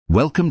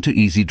Welcome to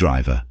Easy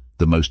Driver,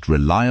 the most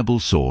reliable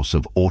source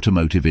of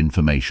automotive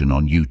information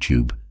on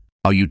YouTube.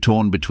 Are you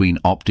torn between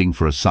opting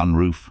for a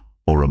sunroof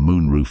or a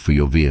moonroof for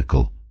your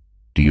vehicle?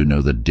 Do you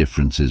know the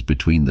differences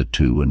between the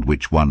two and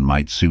which one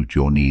might suit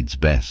your needs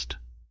best?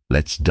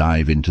 Let's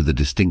dive into the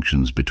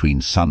distinctions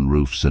between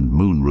sunroofs and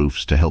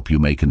moonroofs to help you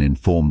make an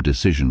informed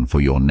decision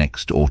for your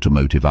next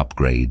automotive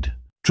upgrade.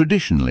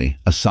 Traditionally,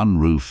 a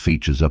sunroof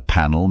features a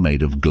panel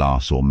made of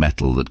glass or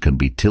metal that can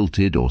be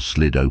tilted or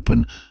slid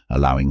open,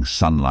 allowing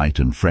sunlight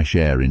and fresh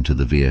air into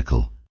the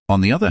vehicle. On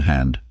the other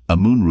hand, a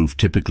moonroof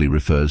typically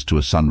refers to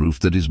a sunroof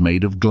that is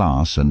made of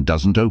glass and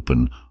doesn't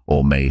open,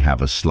 or may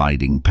have a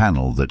sliding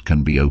panel that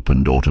can be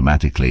opened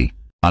automatically.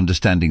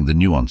 Understanding the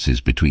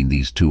nuances between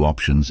these two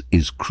options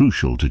is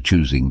crucial to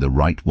choosing the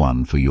right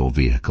one for your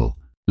vehicle.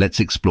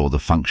 Let's explore the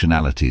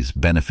functionalities,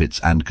 benefits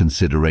and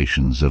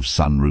considerations of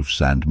sunroofs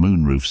and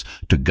moonroofs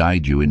to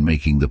guide you in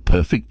making the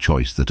perfect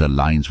choice that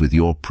aligns with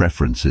your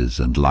preferences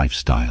and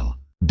lifestyle.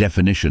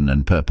 Definition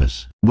and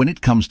purpose. When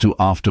it comes to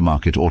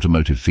aftermarket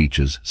automotive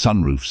features,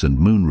 sunroofs and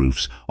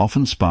moonroofs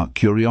often spark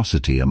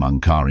curiosity among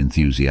car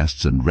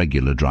enthusiasts and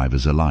regular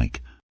drivers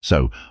alike.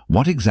 So,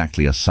 what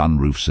exactly are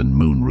sunroofs and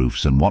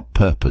moonroofs, and what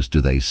purpose do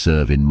they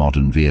serve in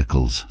modern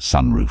vehicles?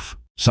 Sunroof.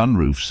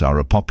 Sunroofs are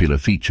a popular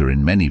feature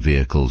in many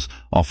vehicles,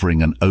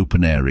 offering an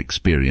open-air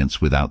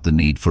experience without the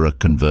need for a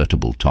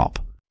convertible top.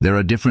 There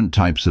are different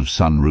types of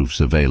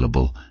sunroofs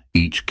available,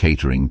 each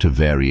catering to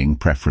varying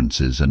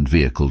preferences and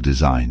vehicle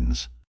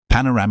designs.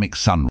 Panoramic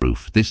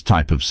sunroof. This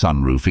type of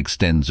sunroof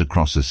extends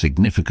across a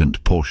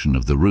significant portion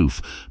of the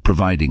roof,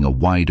 providing a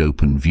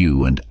wide-open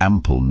view and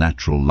ample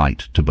natural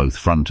light to both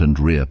front and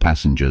rear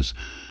passengers.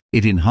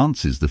 It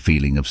enhances the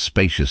feeling of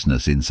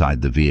spaciousness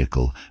inside the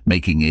vehicle,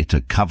 making it a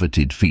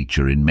coveted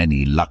feature in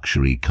many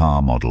luxury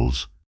car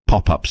models.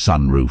 Pop-up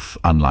sunroof.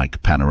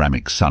 Unlike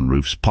panoramic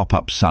sunroofs,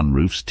 pop-up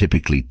sunroofs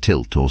typically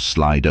tilt or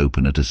slide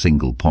open at a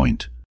single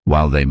point.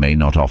 While they may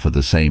not offer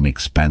the same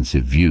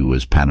expansive view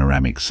as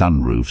panoramic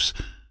sunroofs,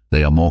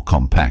 they are more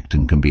compact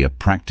and can be a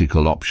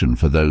practical option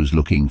for those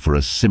looking for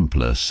a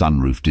simpler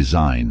sunroof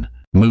design.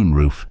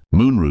 Moonroof.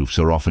 Moonroofs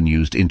are often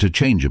used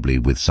interchangeably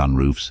with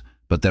sunroofs,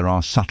 but there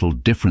are subtle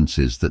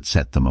differences that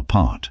set them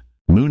apart.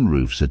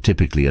 Moonroofs are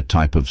typically a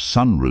type of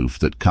sunroof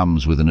that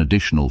comes with an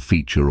additional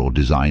feature or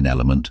design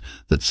element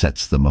that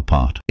sets them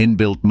apart.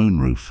 Inbuilt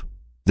moonroof.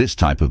 This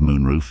type of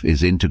moonroof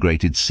is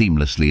integrated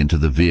seamlessly into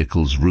the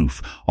vehicle's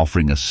roof,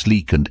 offering a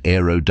sleek and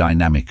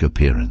aerodynamic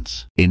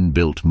appearance.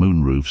 Inbuilt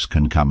moonroofs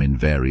can come in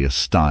various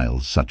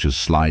styles, such as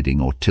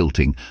sliding or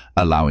tilting,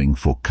 allowing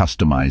for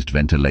customized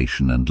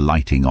ventilation and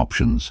lighting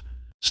options.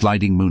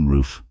 Sliding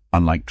moonroof.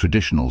 Unlike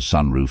traditional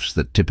sunroofs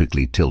that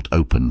typically tilt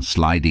open,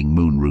 sliding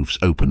moonroofs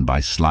open by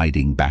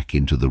sliding back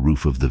into the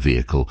roof of the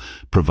vehicle,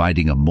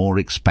 providing a more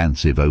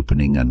expansive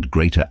opening and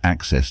greater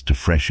access to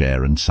fresh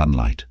air and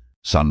sunlight.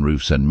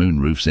 Sunroofs and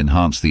moonroofs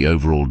enhance the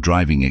overall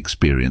driving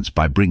experience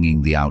by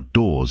bringing the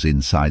outdoors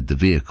inside the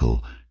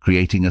vehicle,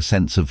 creating a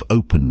sense of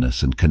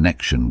openness and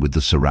connection with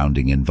the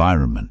surrounding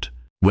environment.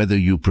 Whether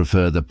you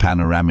prefer the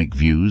panoramic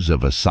views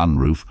of a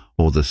sunroof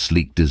or the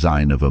sleek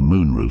design of a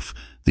moonroof,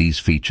 these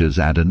features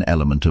add an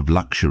element of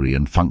luxury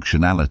and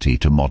functionality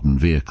to modern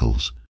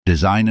vehicles.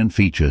 Design and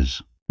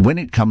features. When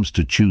it comes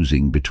to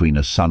choosing between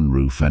a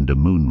sunroof and a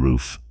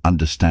moonroof,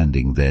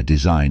 understanding their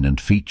design and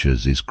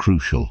features is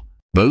crucial.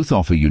 Both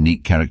offer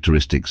unique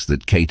characteristics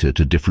that cater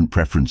to different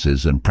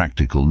preferences and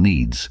practical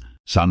needs.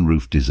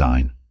 Sunroof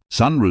design.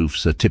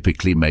 Sunroofs are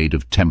typically made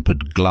of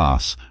tempered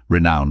glass,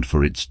 renowned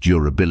for its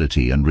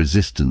durability and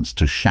resistance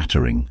to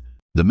shattering.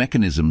 The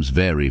mechanisms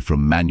vary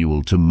from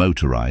manual to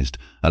motorized,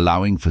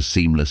 allowing for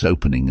seamless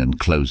opening and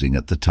closing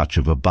at the touch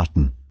of a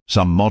button.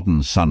 Some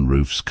modern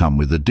sunroofs come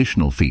with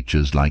additional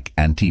features like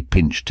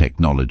anti-pinch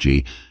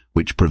technology,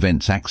 which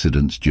prevents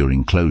accidents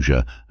during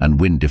closure,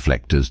 and wind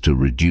deflectors to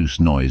reduce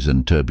noise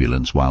and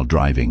turbulence while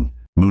driving.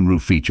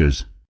 Moonroof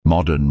features.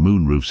 Modern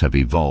moonroofs have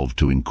evolved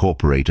to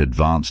incorporate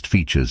advanced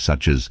features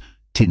such as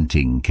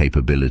tinting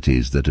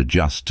capabilities that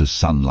adjust to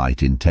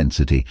sunlight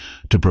intensity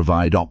to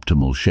provide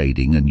optimal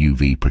shading and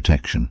UV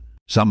protection.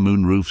 Some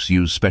moonroofs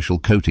use special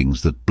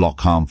coatings that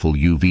block harmful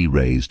UV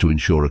rays to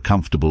ensure a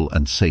comfortable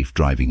and safe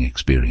driving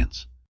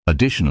experience.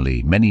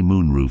 Additionally, many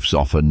moonroofs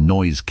offer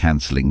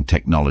noise-cancelling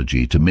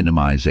technology to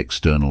minimize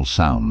external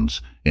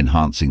sounds,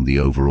 enhancing the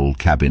overall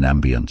cabin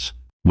ambience.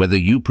 Whether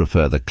you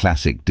prefer the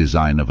classic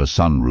design of a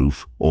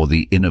sunroof or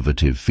the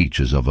innovative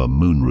features of a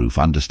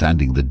moonroof,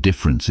 understanding the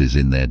differences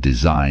in their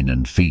design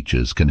and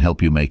features can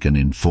help you make an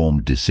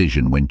informed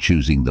decision when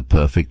choosing the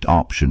perfect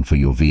option for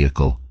your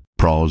vehicle.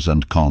 Pros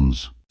and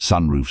cons.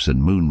 Sunroofs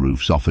and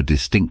moonroofs offer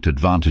distinct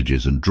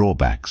advantages and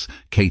drawbacks,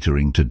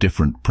 catering to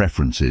different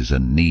preferences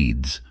and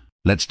needs.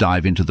 Let's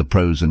dive into the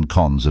pros and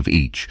cons of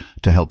each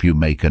to help you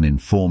make an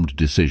informed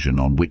decision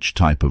on which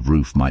type of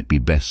roof might be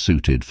best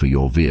suited for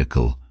your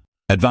vehicle.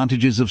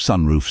 Advantages of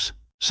sunroofs.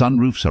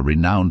 Sunroofs are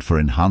renowned for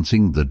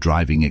enhancing the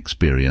driving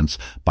experience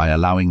by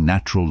allowing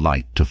natural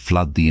light to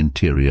flood the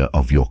interior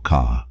of your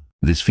car.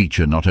 This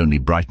feature not only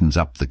brightens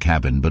up the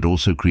cabin but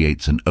also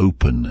creates an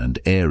open and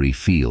airy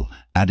feel,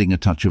 adding a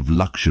touch of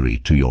luxury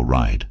to your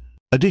ride.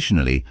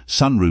 Additionally,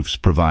 sunroofs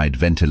provide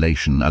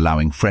ventilation,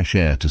 allowing fresh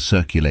air to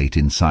circulate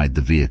inside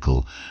the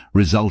vehicle,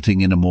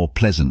 resulting in a more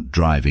pleasant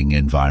driving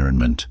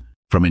environment.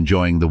 From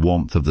enjoying the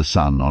warmth of the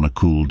sun on a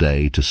cool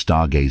day to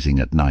stargazing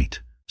at night,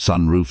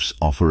 sunroofs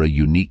offer a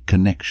unique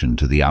connection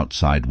to the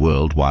outside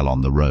world while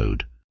on the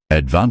road.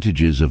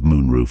 Advantages of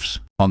moonroofs.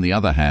 On the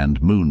other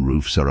hand,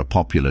 moonroofs are a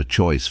popular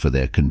choice for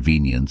their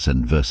convenience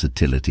and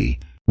versatility.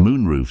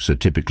 Moonroofs are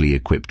typically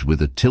equipped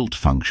with a tilt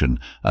function,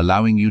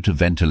 allowing you to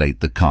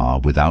ventilate the car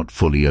without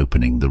fully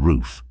opening the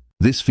roof.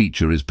 This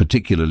feature is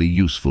particularly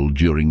useful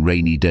during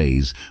rainy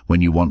days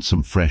when you want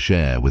some fresh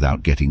air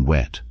without getting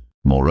wet.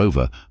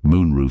 Moreover,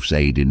 moonroofs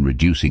aid in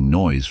reducing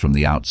noise from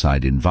the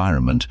outside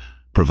environment,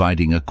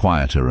 providing a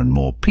quieter and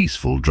more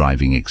peaceful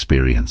driving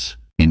experience.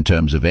 In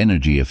terms of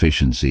energy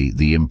efficiency,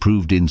 the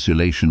improved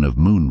insulation of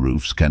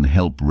moonroofs can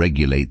help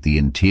regulate the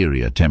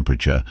interior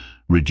temperature,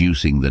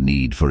 reducing the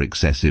need for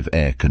excessive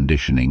air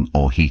conditioning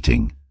or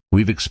heating.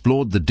 We've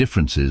explored the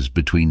differences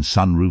between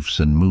sunroofs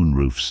and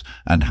moonroofs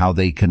and how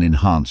they can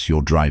enhance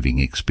your driving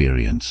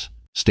experience.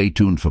 Stay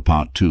tuned for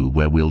part 2,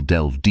 where we'll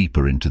delve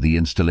deeper into the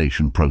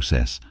installation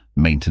process,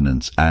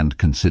 maintenance, and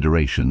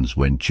considerations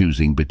when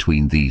choosing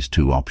between these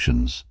two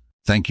options.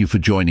 Thank you for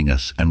joining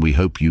us, and we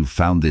hope you've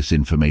found this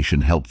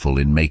information helpful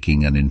in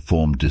making an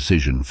informed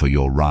decision for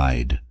your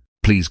ride.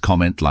 Please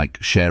comment, like,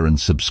 share, and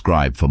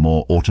subscribe for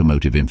more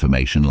automotive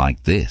information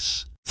like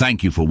this.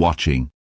 Thank you for watching.